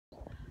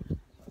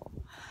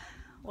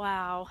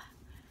Wow.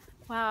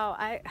 Wow.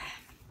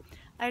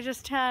 I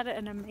just had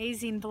an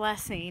amazing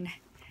blessing.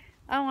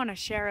 I want to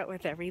share it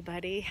with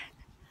everybody.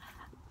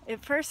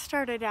 It first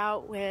started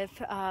out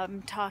with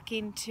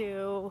talking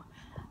to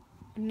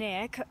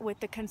Nick with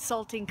the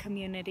consulting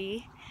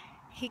community.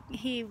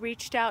 He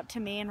reached out to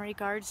me in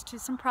regards to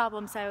some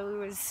problems I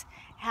was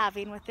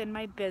having within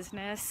my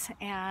business,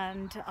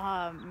 and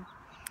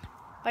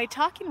by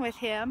talking with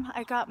him,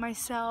 I got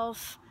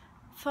myself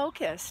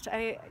focused.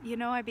 I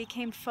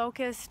became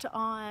focused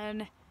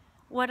on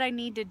what I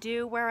need to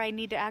do, where I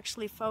need to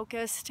actually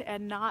focus,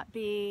 and not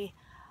be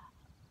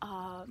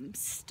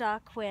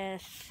stuck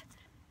with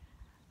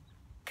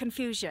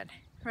confusion,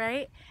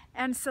 right?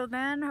 And so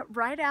then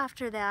right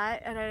after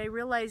that, and I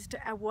realized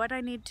what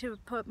I need to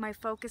put my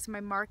focus,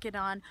 my market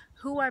on,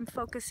 who I'm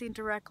focusing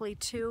directly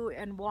to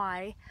and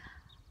why.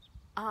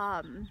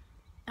 I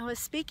was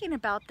speaking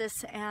about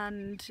this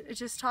and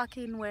just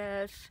talking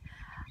with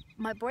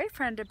my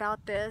boyfriend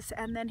about this,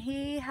 and then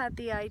he had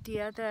the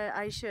idea that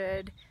I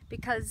should,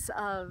 because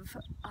of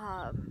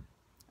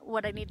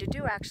what I need to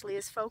do actually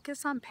is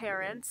focus on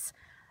parents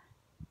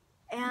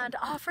and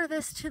offer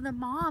this to the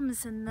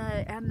moms and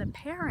the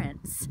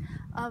parents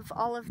of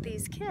all of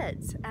these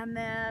kids. And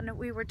then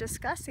we were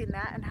discussing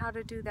that and how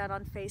to do that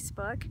on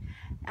Facebook.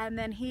 And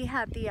then he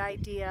had the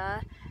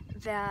idea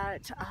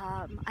that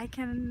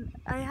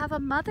I have a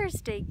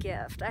Mother's Day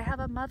gift. I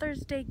have a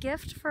Mother's Day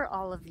gift for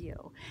all of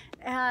you.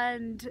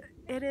 And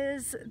it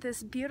is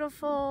this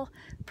beautiful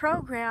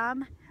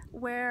program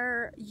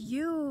where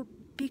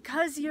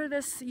because you're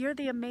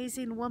the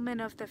amazing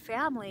woman of the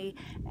family,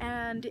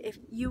 and if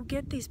you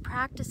get these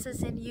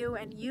practices in you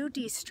and you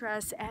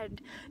de-stress and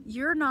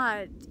you're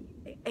not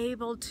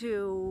able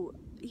to,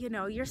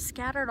 you're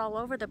scattered all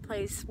over the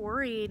place,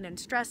 worrying and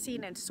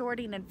stressing and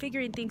sorting and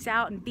figuring things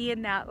out and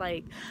being that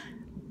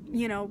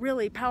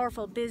really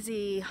powerful,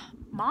 busy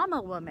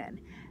mama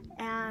woman.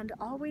 And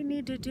all we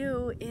need to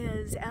do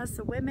is, as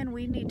the women,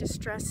 we need to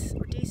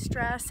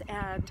de-stress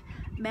and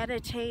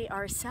meditate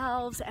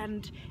ourselves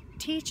and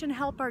teach and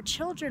help our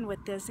children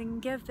with this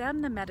and give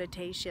them the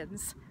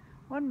meditations.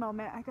 One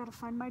moment, I gotta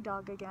find my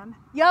dog again.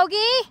 Yogi,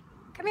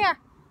 come here.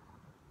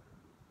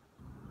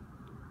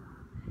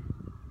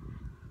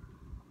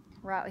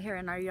 We're out here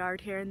in our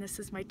yard here, and this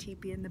is my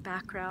teepee in the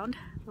background.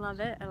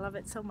 Love it. I love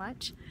it so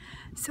much.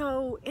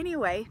 So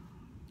anyway,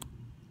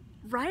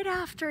 right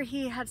after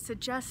he had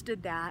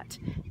suggested that,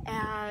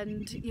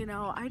 and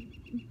I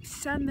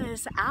send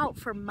this out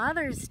for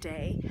Mother's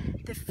Day,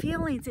 the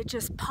feelings, it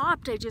just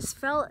popped. I just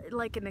felt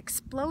like an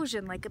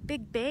explosion, like a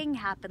big bang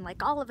happened,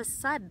 like all of a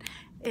sudden,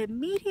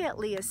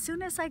 immediately, as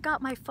soon as I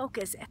got my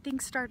focus,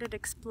 things started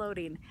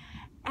exploding.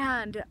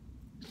 And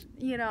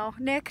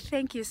Nick,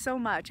 thank you so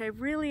much. I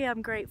really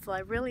am grateful. I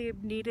really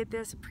needed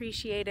this,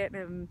 appreciate it,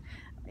 and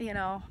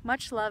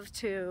much love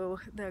to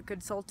the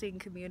consulting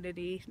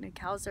community, Nick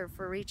Hauser,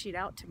 for reaching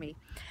out to me.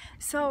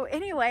 So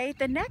anyway,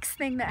 the next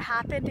thing that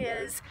happened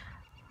is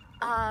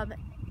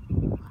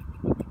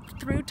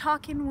through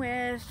talking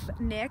with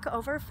Nick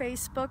over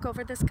Facebook,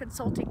 over this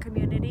consulting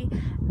community,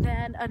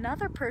 then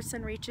another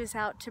person reaches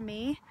out to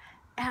me,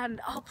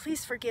 and oh,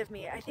 please forgive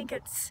me. I think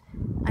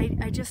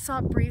I just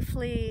saw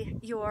briefly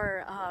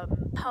your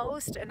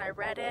post, and I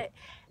read it,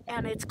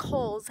 and it's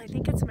Coles. I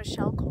think it's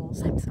Michelle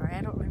Coles. I'm sorry,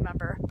 I don't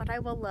remember, but I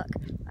will look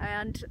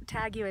and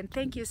tag you, and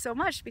thank you so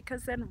much,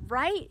 because then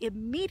right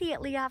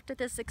immediately after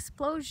this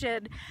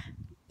explosion,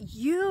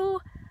 you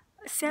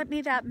sent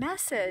me that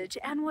message.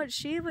 And what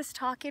she was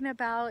talking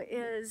about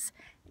is,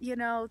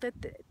 that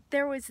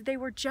they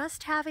were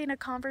just having a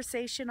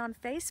conversation on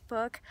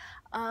Facebook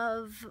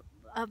of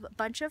a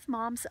bunch of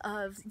moms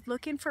of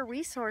looking for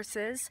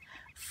resources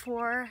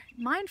for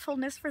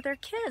mindfulness for their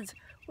kids,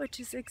 which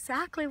is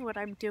exactly what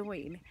I'm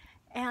doing.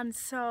 And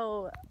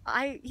so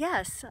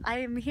yes, I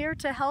am here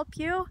to help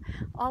you,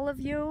 all of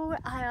you,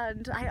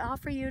 and I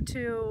offer you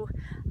to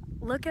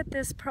look at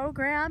this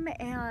program,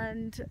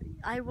 and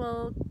I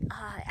will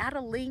add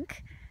a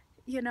link,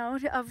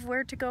 of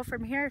where to go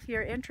from here if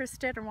you're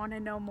interested or want to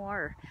know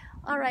more.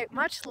 All right,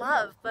 much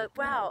love. But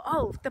wow,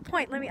 oh, the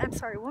point, I'm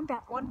sorry, one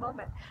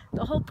moment.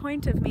 The whole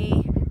point of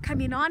me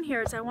coming on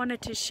here is I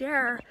wanted to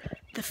share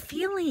the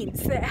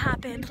feelings that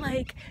happened.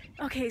 Like,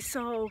 okay,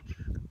 so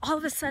all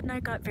of a sudden I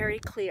got very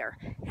clear,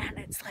 and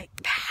it's like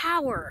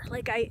power.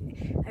 Like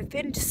I've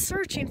been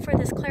searching for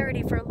this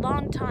clarity for a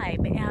long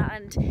time,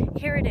 and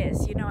here it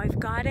is, I've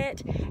got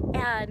it.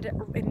 And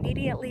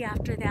immediately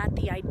after that,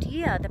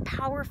 the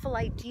powerful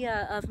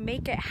idea of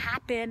make it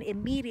happen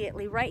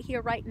immediately, right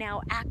here, right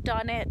now, act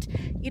on it.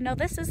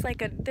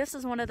 This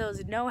is one of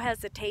those no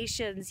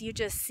hesitations. You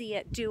just see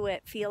it, do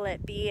it, feel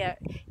it, be it,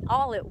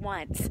 all at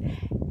once.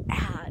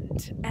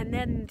 And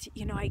then,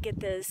 I get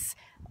this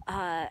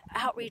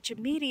outreach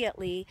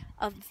immediately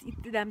of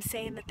them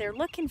saying that they're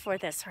looking for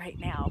this right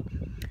now.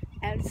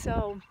 And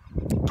so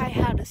I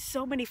had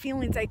so many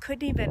feelings. I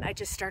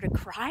just started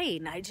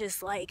crying. I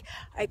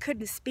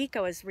couldn't speak. I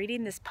was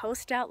reading this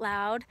post out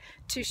loud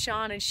to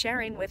Sean and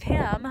sharing with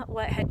him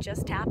what had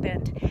just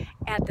happened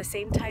at the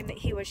same time that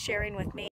he was sharing with me.